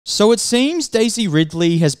So it seems Daisy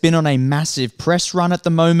Ridley has been on a massive press run at the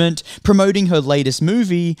moment, promoting her latest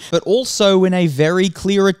movie, but also in a very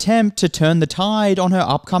clear attempt to turn the tide on her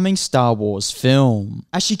upcoming Star Wars film.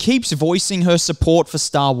 As she keeps voicing her support for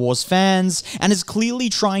Star Wars fans, and is clearly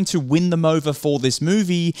trying to win them over for this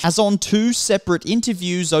movie, as on 2 separate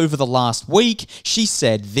interviews over the last week, she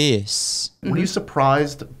said this. Were you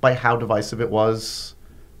surprised by how divisive it was,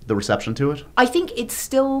 the reception to it? I think it's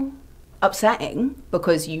still upsetting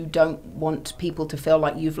because you don't want people to feel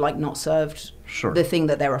like you've not served the thing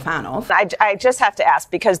that they're a fan of. I just have to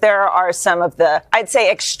ask, because there are some of the, I'd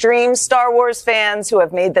say, extreme Star Wars fans who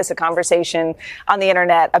have made this a conversation on the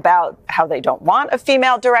internet about how they don't want a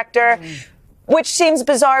female director. Which seems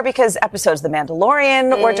bizarre because episodes of The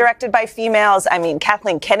Mandalorian were directed by females. I mean,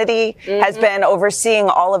 Kathleen Kennedy has been overseeing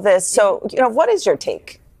all of this. So, what is your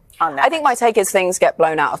take on that? I think my take is things get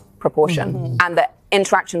blown out of proportion, and the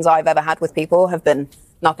interactions I've ever had with people have been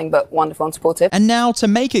nothing but wonderful and supportive. And now, to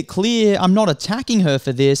make it clear, I'm not attacking her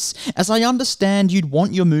for this, as I understand you'd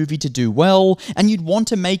want your movie to do well, and you'd want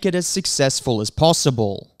to make it as successful as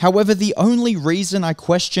possible. However, the only reason I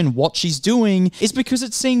question what she's doing is because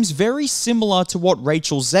it seems very similar to what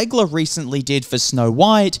Rachel Zegler recently did for Snow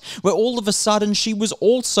White, where all of a sudden she was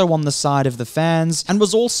also on the side of the fans, and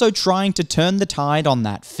was also trying to turn the tide on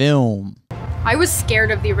that film. I was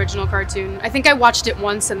scared of the original cartoon. I think I watched it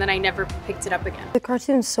once and then I never picked it up again. The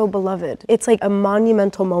cartoon's so beloved. It's like a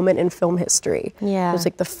monumental moment in film history. Yeah. It was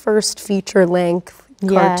like the first feature-length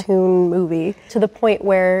cartoon movie, to the point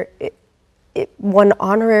where it won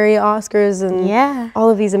honorary Oscars and all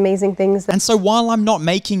of these amazing things. And so while I'm not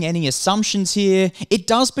making any assumptions here, it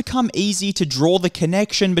does become easy to draw the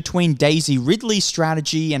connection between Daisy Ridley's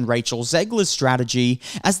strategy and Rachel Zegler's strategy,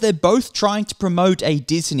 as they're both trying to promote a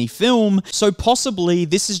Disney film, so possibly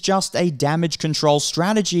this is just a damage control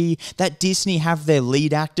strategy that Disney have their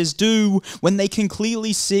lead actors do when they can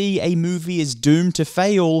clearly see a movie is doomed to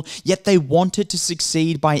fail, yet they want it to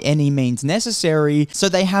succeed by any means necessary, so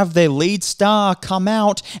they have their lead star come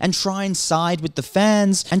out and try and side with the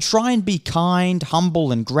fans and try and be kind,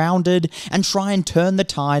 humble and grounded and try and turn the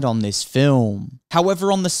tide on this film.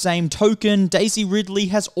 However, on the same token, Daisy Ridley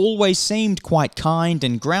has always seemed quite kind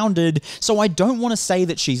and grounded, so I don't want to say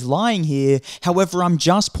that she's lying here. However, I'm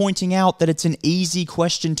just pointing out that it's an easy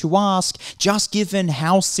question to ask, just given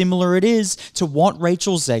how similar it is to what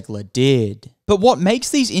Rachel Zegler did. But what makes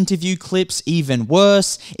these interview clips even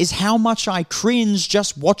worse is how much I cringe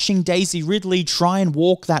just watching Daisy Ridley try and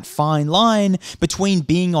walk that fine line between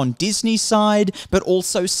being on Disney's side, but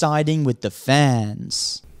also siding with the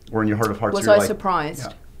fans. Or in your heart of hearts, Was you're I like,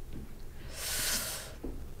 surprised?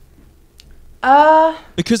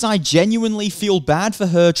 Because I genuinely feel bad for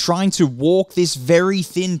her trying to walk this very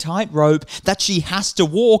thin tightrope that she has to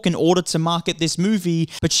walk in order to market this movie,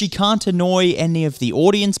 but she can't annoy any of the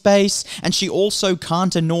audience base, and she also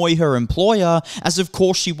can't annoy her employer, as of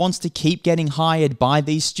course she wants to keep getting hired by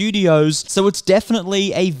these studios, so it's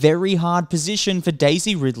definitely a very hard position for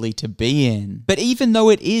Daisy Ridley to be in. But even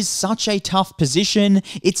though it is such a tough position,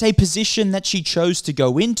 it's a position that she chose to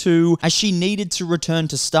go into, as she needed to return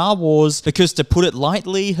to Star Wars, because to put it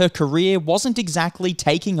lightly, her career wasn't exactly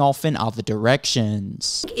taking off in other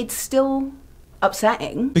directions. It's still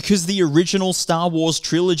upsetting. Because the original Star Wars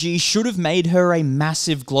trilogy should have made her a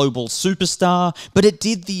massive global superstar, but it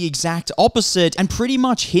did the exact opposite and pretty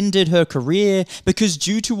much hindered her career, because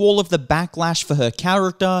due to all of the backlash for her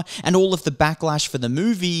character and all of the backlash for the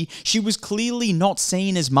movie, she was clearly not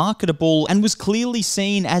seen as marketable and was clearly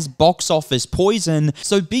seen as box office poison,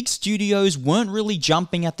 so big studios weren't really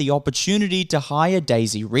jumping at the opportunity to hire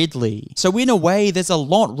Daisy Ridley. So in a way, there's a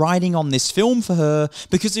lot riding on this film for her,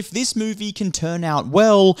 because if this movie can turn out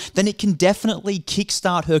well, then it can definitely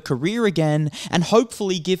kickstart her career again and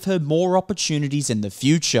hopefully give her more opportunities in the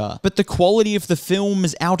future. But the quality of the film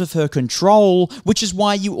is out of her control, which is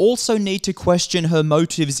why you also need to question her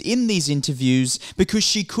motives in these interviews, because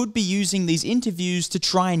she could be using these interviews to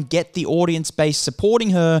try and get the audience base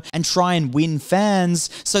supporting her and try and win fans,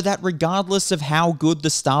 so that regardless of how good the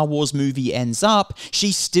Star Wars movie ends up,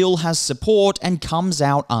 she still has support and comes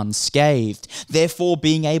out unscathed, therefore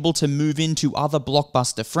being able to move into other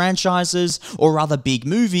blockbuster franchises or other big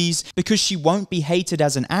movies, because she won't be hated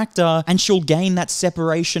as an actor and she'll gain that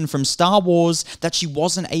separation from Star Wars that she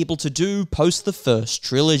wasn't able to do post the first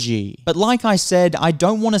trilogy. But like I said, I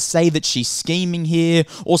don't want to say that she's scheming here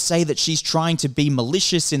or say that she's trying to be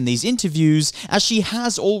malicious in these interviews, as she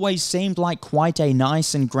has always seemed like quite a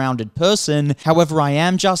nice and grounded person. However, I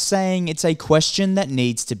am just saying it's a question that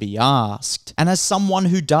needs to be asked. And as someone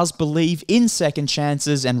who does believe in second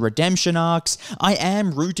chances and redemption arcs, remarks, I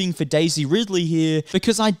am rooting for Daisy Ridley here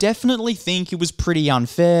because I definitely think it was pretty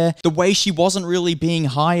unfair, the way she wasn't really being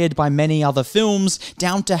hired by many other films,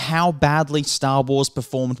 down to how badly Star Wars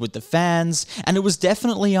performed with the fans, and it was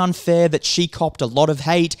definitely unfair that she copped a lot of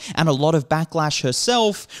hate and a lot of backlash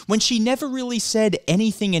herself when she never really said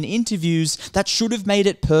anything in interviews that should have made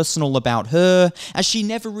it personal about her, as she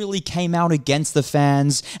never really came out against the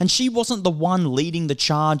fans, and she wasn't the one leading the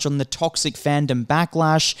charge on the toxic fandom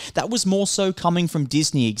backlash. That was more so coming from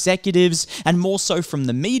Disney executives and more so from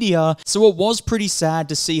the media, so it was pretty sad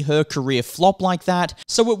to see her career flop like that,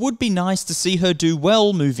 so it would be nice to see her do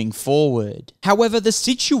well moving forward. However, the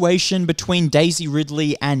situation between Daisy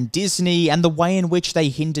Ridley and Disney and the way in which they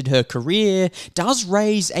hindered her career does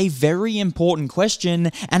raise a very important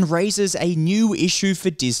question and raises a new issue for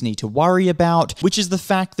Disney to worry about, which is the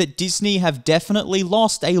fact that Disney have definitely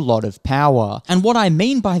lost a lot of power. And what I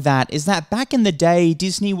mean by that is that back in the day,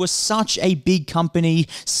 Disney was such a big company,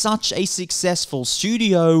 such a successful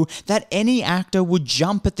studio, that any actor would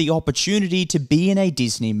jump at the opportunity to be in a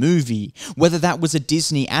Disney movie. Whether that was a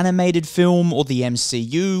Disney animated film or the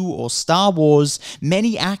MCU or Star Wars,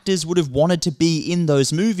 many actors would have wanted to be in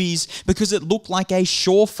those movies because it looked like a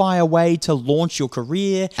surefire way to launch your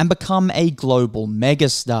career and become a global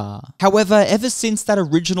megastar. However, ever since that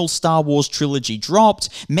original Star Wars trilogy dropped,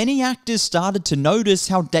 many actors started to notice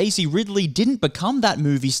how Daisy Ridley didn't become that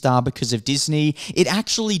movie star because of Disney, it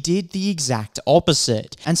actually did the exact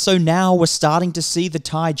opposite. And so now we're starting to see the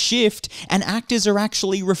tide shift, and actors are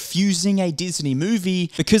actually refusing a Disney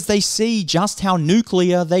movie because they see just how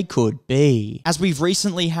nuclear they could be. As we've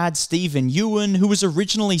recently had Steven Yeun, who was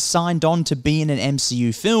originally signed on to be in an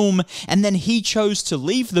MCU film, and then he chose to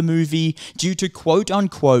leave the movie due to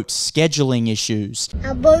quote-unquote scheduling issues.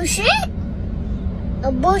 A bullshit?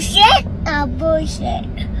 A bullshit? A bullshit.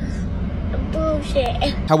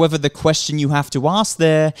 Bullshit. However, the question you have to ask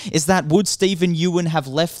there is that would Steven Yeun have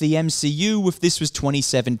left the MCU if this was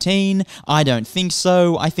 2017? I don't think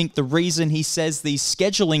so. I think the reason he says these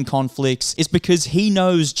scheduling conflicts is because he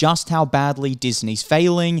knows just how badly Disney's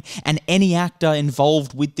failing, and any actor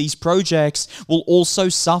involved with these projects will also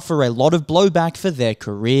suffer a lot of blowback for their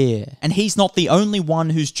career. And he's not the only one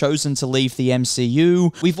who's chosen to leave the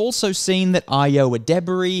MCU. We've also seen that Ayo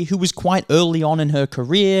Edebiri, who was quite early on in her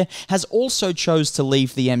career, has also chose to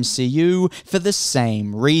leave the MCU for the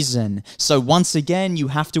same reason. So once again, you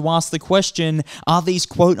have to ask the question, are these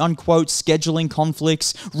quote-unquote scheduling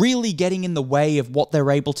conflicts really getting in the way of what they're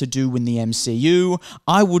able to do in the MCU?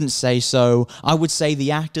 I wouldn't say so. I would say the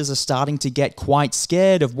actors are starting to get quite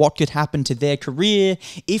scared of what could happen to their career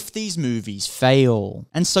if these movies fail.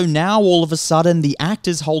 And so now all of a sudden the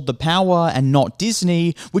actors hold the power and not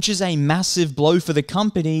Disney, which is a massive blow for the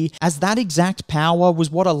company, as that exact power was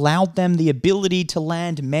what allowed them the ability to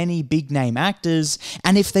land many big-name actors,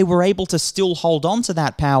 and if they were able to still hold on to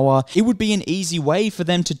that power, it would be an easy way for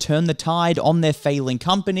them to turn the tide on their failing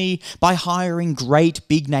company by hiring great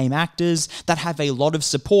big-name actors that have a lot of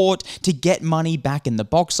support to get money back in the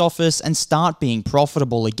box office and start being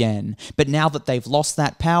profitable again. But now that they've lost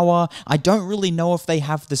that power, I don't really know if they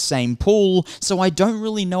have the same pull, so I don't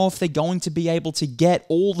really know if they're going to be able to get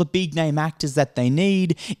all the big-name actors that they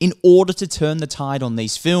need in order to turn the tide on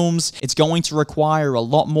these films. It's going to require a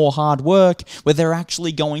lot more hard work, where they're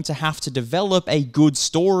actually going to have to develop a good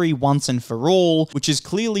story once and for all, which is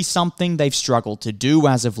clearly something they've struggled to do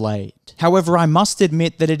as of late. However, I must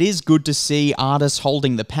admit that it is good to see artists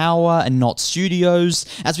holding the power and not studios,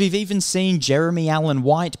 as we've even seen Jeremy Allen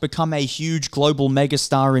White become a huge global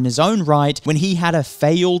megastar in his own right when he had a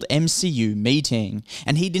failed MCU meeting.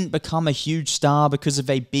 And he didn't become a huge star because of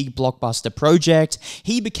a big blockbuster project,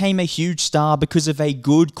 he became a huge star because of a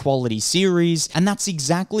good quality series, and that's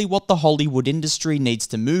exactly what the Hollywood industry needs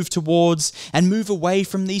to move towards, and move away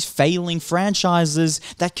from these failing franchises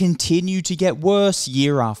that continue to get worse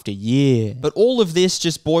year after year. But all of this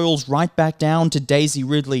just boils right back down to Daisy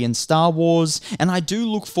Ridley and Star Wars, and I do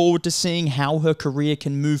look forward to seeing how her career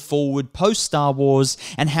can move forward post Star Wars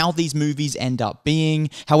and how these movies end up being.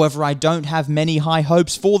 However, I don't have many high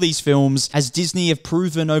hopes for these films, as Disney have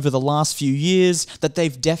proven over the last few years that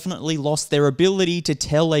they've definitely lost their ability to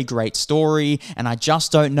tell a great story, and I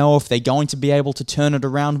just don't know if they're going to be able to turn it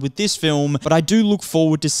around with this film. But I do look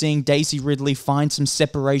forward to seeing Daisy Ridley find some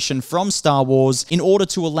separation from Star Wars in order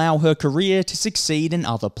to allow her career to succeed in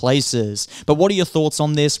other places. But what are your thoughts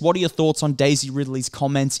on this? What are your thoughts on Daisy Ridley's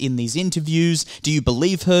comments in these interviews? Do you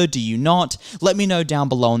believe her? Do you not? Let me know down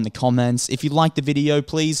below in the comments. If you liked the video,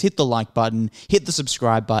 please hit the like button, hit the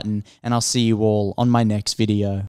subscribe button, and I'll see you all on my next video.